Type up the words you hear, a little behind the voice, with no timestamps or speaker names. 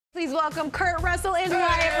Please welcome Russell and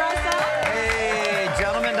Wyatt Russell. Hey,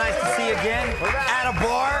 gentlemen, nice to see you again. At a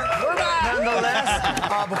bar,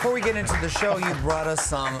 nonetheless. Before we get into the show, you brought us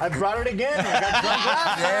some. I brought it again. I got drunk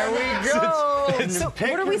last There we go. So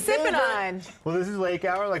what are we sipping on? Well, this is Lake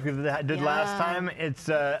Hour, like we did last time. It's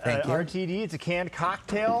an RTD. It's a canned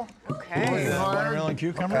cocktail. Okay. Watermelon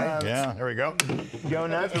cucumber. Okay. Yeah, there we go. Go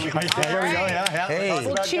nuts. There we go. Yeah. Hey.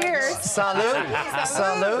 Well, cheers. Salute.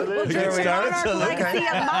 Salute. There we go. Monarch legacy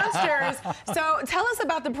of monsters. So tell us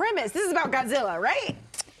about the premise. This is about Godzilla, right?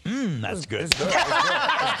 That's good.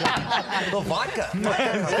 A little vodka.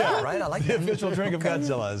 Yeah, right? I like The that. official drink of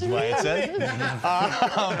Godzilla is why it says.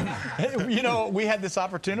 You know, we had this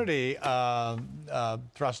opportunity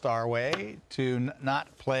thrust our way to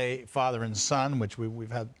not play father and son, which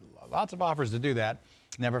we've had lots of offers to do that.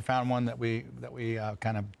 Never found one that we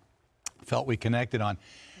kind of felt we connected on.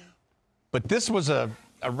 But this was a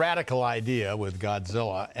radical idea with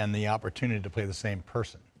Godzilla and the opportunity to play the same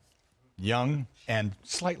person. Young and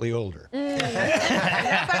slightly older.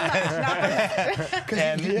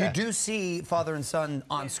 Because you do see father and son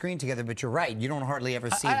on screen together, but you're right. You don't hardly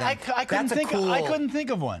ever see them. I couldn't think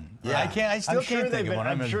of one. Yeah. I still can't think of one.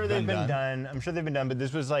 I'm sure they've been done. I'm sure they've been done. But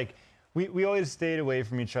this was like, we always stayed away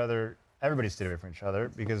from each other. Everybody stayed away from each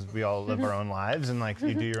other because we all live our own lives, and like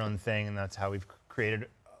you do your own thing, and that's how we've created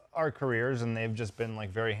our careers. And they've just been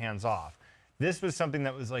like very hands off. This was something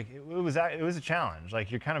that was like, it was a challenge.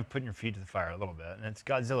 Like you're kind of putting your feet to the fire a little bit. And it's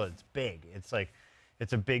Godzilla, it's big. It's like,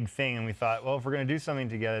 it's a big thing. And we thought, well, if we're gonna do something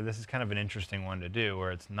together, this is kind of an interesting one to do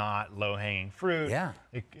where it's not low hanging fruit. Yeah.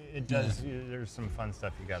 It does, there's some fun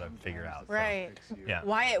stuff you gotta figure out. Right. So, yeah.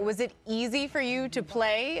 Wyatt, was it easy for you to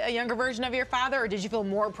play a younger version of your father, or did you feel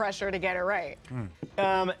more pressure to get it right?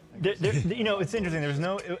 You know, it's interesting. There's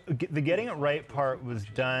the getting it right part was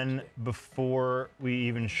done before we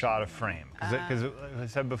even shot a frame. Because as I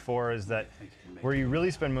said before, is that where you really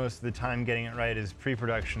spend most of the time getting it right is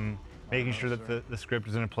pre-production, making sure that the script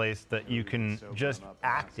is in a place that you can just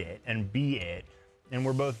act it and be it. And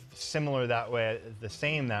we're both similar that way, the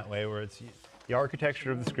same that way, where it's the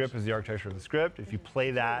architecture of the script is the architecture of the script. If you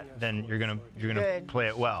play that, then you're gonna play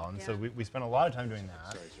it well. And so we spent a lot of time doing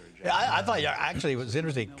that. Yeah, I thought actually it was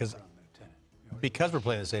interesting because we're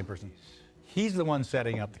playing the same person. He's the one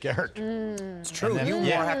setting up the character. It's true. You more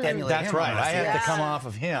have to emulate That's him. right. I have to come off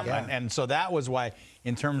of him. Yeah. And so that was why,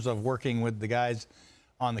 in terms of working with the guys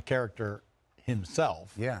on the character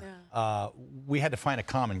himself, we had to find a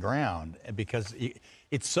common ground because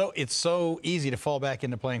it's so easy to fall back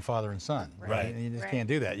into playing father and son. Right. And you just can't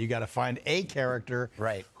do that. You got to find a character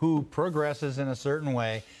who progresses in a certain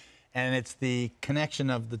way. And it's the connection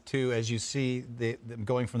of the two, as you see them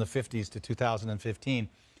going from the 50s to 2015.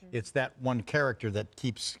 It's that one character that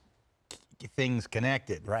keeps things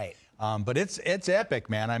connected. Right. But it's epic,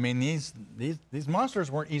 man. I mean, these monsters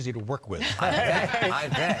weren't easy to work with. I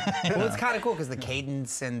bet. Well, it's kind of cool because the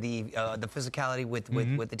cadence and the physicality with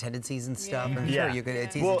the tendencies and stuff. I'm sure you could.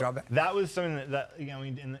 It's easy to draw back. That was something that you know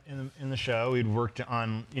in the show we'd worked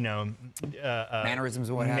on mannerisms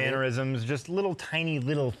and what have you. Mannerisms, just tiny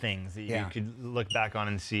little things that you could look back on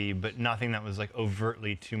and see, but nothing that was like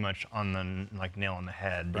overtly too much on the nail on the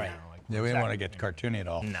head. Right. You know, yeah, we didn't want to get cartoony at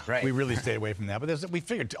all. No. Right. We really stayed away from that. But we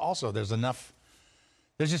figured also there's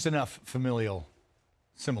just enough familial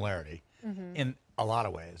similarity in a lot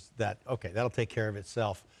of ways that, okay, that'll take care of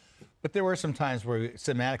itself. But there were some times where we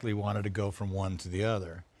cinematically wanted to go from one to the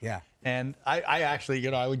other. Yeah. And I actually,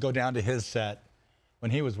 I would go down to his set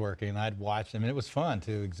when he was working, and I'd watch him, and it was fun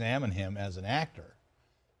to examine him as an actor.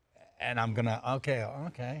 And I'm going to, okay.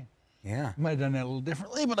 Yeah. I might have done that a little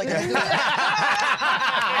differently, but I got to do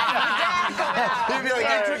He'd be like,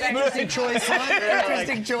 interesting choice, son.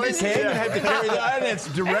 Interesting choice. Ken had to carry that, and it's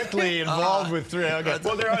directly involved with three.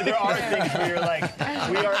 Well, there are things where you're like,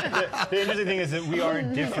 the interesting thing is that we are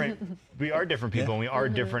different people, and we are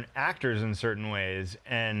different actors in certain ways.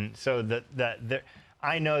 And so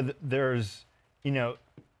I know that there's a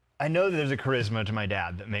charisma to my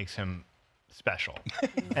dad that makes him special.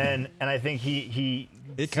 and I think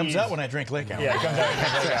it comes out when I drink Lake Hour. Yeah, it comes out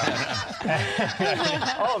when I drink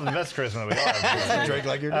Lake Hour. Oh, the best charisma we have. Drink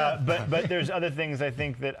like you're doing. But there's other things I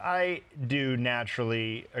think that I do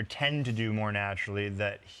naturally, or tend to do more naturally,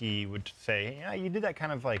 that he would say, yeah, you did that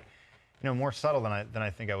kind of like, more subtle than I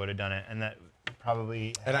think I would have done it, and that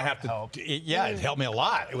probably helped. Yeah, it helped me a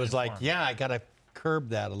lot. It was like, I got to curb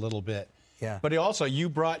that a little bit. Yeah. But you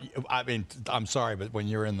brought. I mean, I'm sorry, but when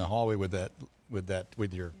you're in the hallway with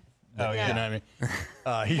your Oh, yeah. You know what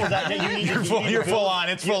I mean? You're full on.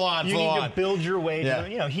 It's full on. You need to build your way. Yeah.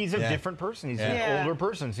 To, he's a different person. He's an older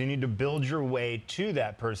person, so you need to build your way to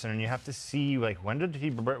that person, and you have to see like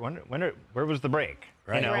where was the break?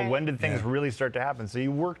 Right. When did things really start to happen? So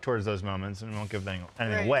you work towards those moments, and won't give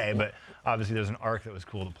anything away. But obviously, there's an arc that was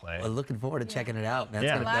cool to play. Well, looking forward to checking it out.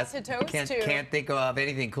 That's Lots to toast to. Can't think of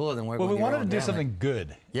anything cooler than working Well, with we your wanted to own do family. something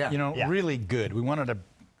good. Yeah. Really good. We wanted to,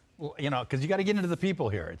 because you got to get into the people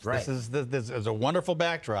here. This is a wonderful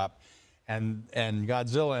backdrop, and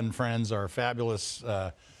Godzilla and friends are fabulous.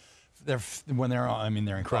 They're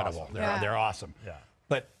incredible. Awesome. They're awesome. Yeah.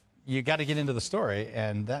 But you got to get into the story,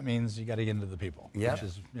 and that means you got to get into the people. Yeah. Which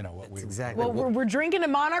is what we exactly. Well, we're drinking to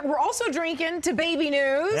Monarch. We're also drinking to baby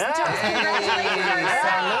news. Yeah.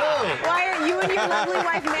 Congratulations. Wyatt, you and your lovely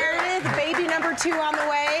wife Meredith, baby number 2 on the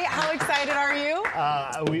way. How excited are you?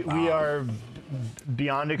 We are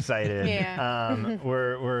beyond excited. Yeah.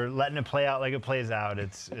 We're letting it play out like it plays out.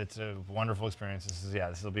 It's a wonderful experience.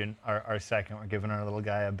 This will be our second. We're giving our little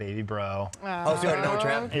guy a baby bro. Oh, so you already know what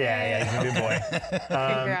you're having? Yeah, he's a good boy.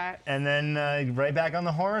 Congrats. And then right back on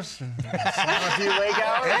the horse. Slam a few lake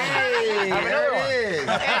hours. Hey, Have another one. there it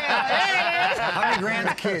is. How many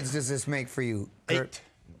grandkids does this make for you, Kurt?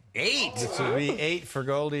 8. This will be 8 for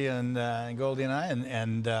Goldie and I,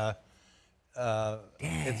 and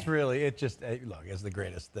it's really look, it's the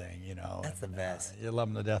greatest thing, That's the best. You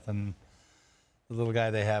love them to death, and the little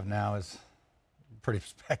guy they have now is pretty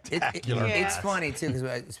spectacular. It's funny too,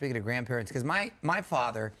 because speaking of grandparents, because my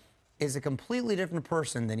father is a completely different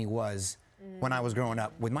person than he was when I was growing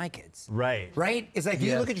up with my kids. Right. Right? It's like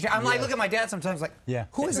you look at your. I'm like, look at my dad sometimes, like,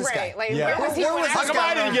 who is this guy? Like, where was he when How come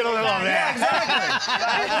I didn't get a little of that?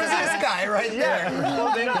 Exactly. Who's this guy right there?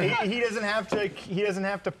 Well, he doesn't have to. He doesn't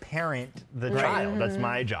have to parent the child. That's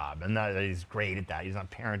my job, and he's great at that. He's not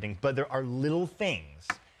parenting, but there are little things.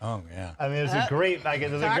 Oh yeah. I mean, there's a great.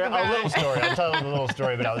 There's a little story. I'll tell a little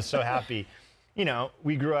story, but I was so happy.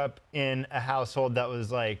 We grew up in a household that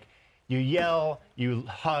was like, you yell, you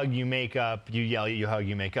hug, you make up. You yell, you hug,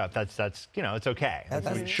 you make up. That's it's okay.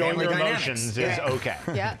 Showing your emotions is okay.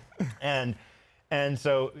 Yeah. And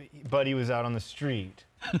so Buddy was out on the street,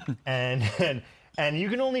 and you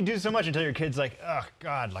can only do so much until your kid's like, oh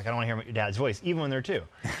God, like I don't want to hear your dad's voice, even when they're 2.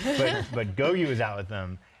 But Gogi was out with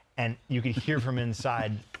them, and you could hear from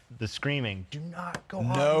inside the screaming, do not go on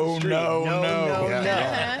the street.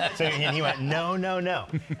 No. So he went, no. And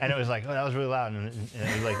it was like, oh, that was really loud. And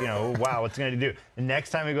it was like, wow, what's going to do? The next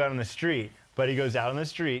time we go out on the street, Buddy goes out on the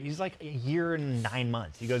street. He's like a year and 9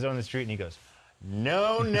 months. He goes out on the street and he goes,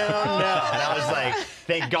 no. And I was like,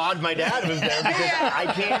 thank God my dad was there, because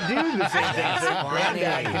I can't do the same things. So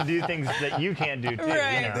Granddad can do things that you can't do too.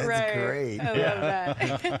 Right. That's great. I love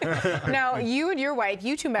that. Now, you and your wife,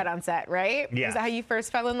 you 2 met on set, right? Yeah. Is that how you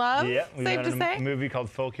first fell in love? Yeah, we Safe met to in say? a movie called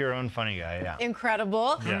Folk Hero and Funny Guy. Yeah.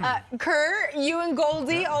 Incredible. Yeah. Kurt, you and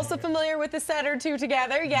Goldie, also familiar with a set or 2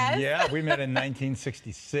 together, yes? Yeah, we met in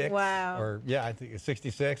 1966. Wow. Or I think it's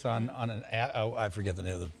 66 on an I forget the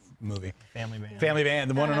name of the movie. Family Band. Family Band,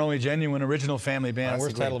 the one and only genuine original Family Band. That's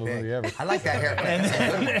Worst a great title of a pick. movie ever. I like that haircut.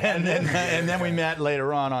 And then we met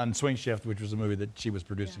later on Swing Shift, which was a movie that she was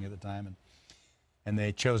producing at the time, and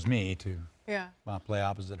they chose me to play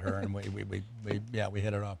opposite her, and we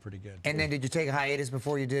hit it off pretty good. And then did you take a hiatus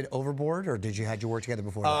before you did Overboard, or had you work together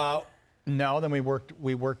before that? No, then we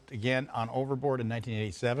worked again on Overboard in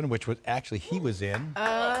 1987, which was actually he was in.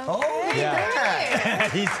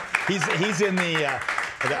 Yeah. He's in the.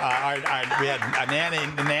 We had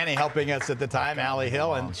a nanny helping us at the time, Allie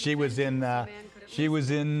Hill, and he was in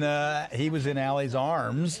Allie's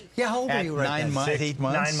arms. Yeah, how old were you right then? 8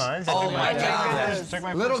 months. 9 months. Oh my God. Took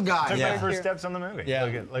my Little guy. Took my first steps on the movie. Yeah.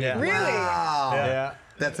 Look at Really? Wow. Yeah.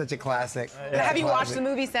 That's such a classic. Have you watched the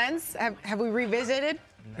movie since? Have we revisited?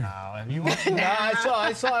 No, have you watched No,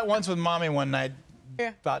 I saw it once with Mommy one night.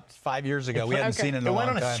 About 5 years ago. We hadn't seen it in a long time.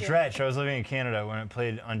 It went on a stretch. I was living in Canada when it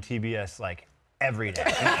played on TBS like every day.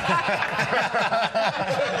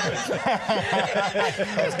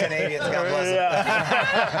 Those Canadians, God bless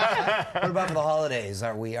them. What about for the holidays?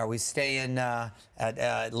 Are we staying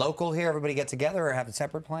at local here? Everybody get together, or have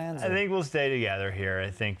separate plans? I think we'll stay together here. I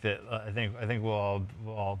think we'll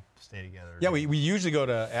all stay together. Yeah, we usually go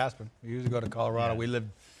to Aspen. We usually go to Colorado. Yeah. We live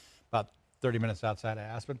about 30 minutes outside of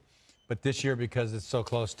Aspen. But this year, because it's so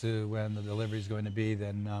close to when the delivery is going to be,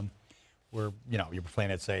 then you're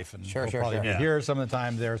playing it safe, and Sure, we'll sure, probably sure. be here some of the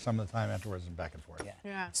time, there some of the time afterwards, and back and forth.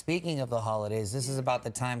 Yeah. Speaking of the holidays, this is about the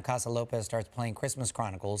time Casa Lopez starts playing Christmas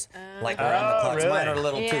Chronicles, like around the clock. really? Mine are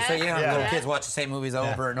little too, so you know, Yeah. little kids watch the same movies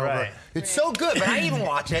over and over. Right. It's so good, but I even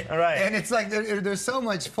watch it, Right. and it's like they're so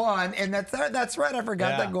much fun. And that's right. I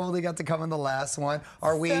forgot that Goldie got to come in the last one.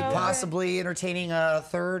 Are we possibly entertaining a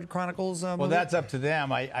third Chronicles movie? Well, that's up to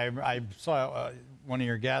them. I saw one of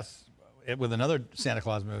your guests with another Santa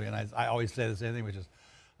Claus movie, and I always say the same thing, which is,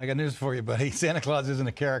 I got news for you, buddy. Santa Claus isn't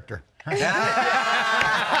a character.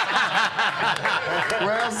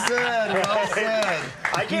 Well said. Well said.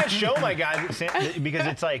 I can't show my guys Santa, because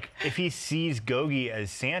it's like if he sees Gogi as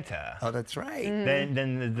Santa, Oh, that's right. then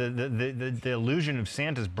the illusion of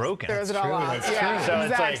Santa's broken. Throws it all off. Yeah, So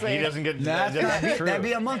it's like exactly. he doesn't get. That'd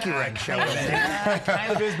be a monkey wrench show. It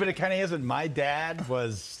kind of is, but it kind of isn't. My dad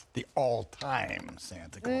was the all-time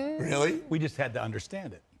Santa Claus. Really? We just had to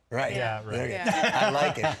understand it. Right. Yeah, right. There you go. Yeah. I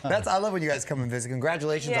like it. I love when you guys come and visit.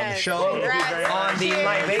 Congratulations on the Yes. show, Congrats. on the Cheers.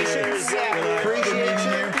 libations. Yeah.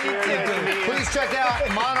 Appreciate you. Please check out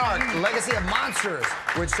Monarch, Legacy of Monsters,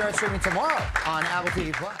 which starts streaming tomorrow on Apple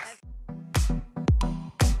TV+.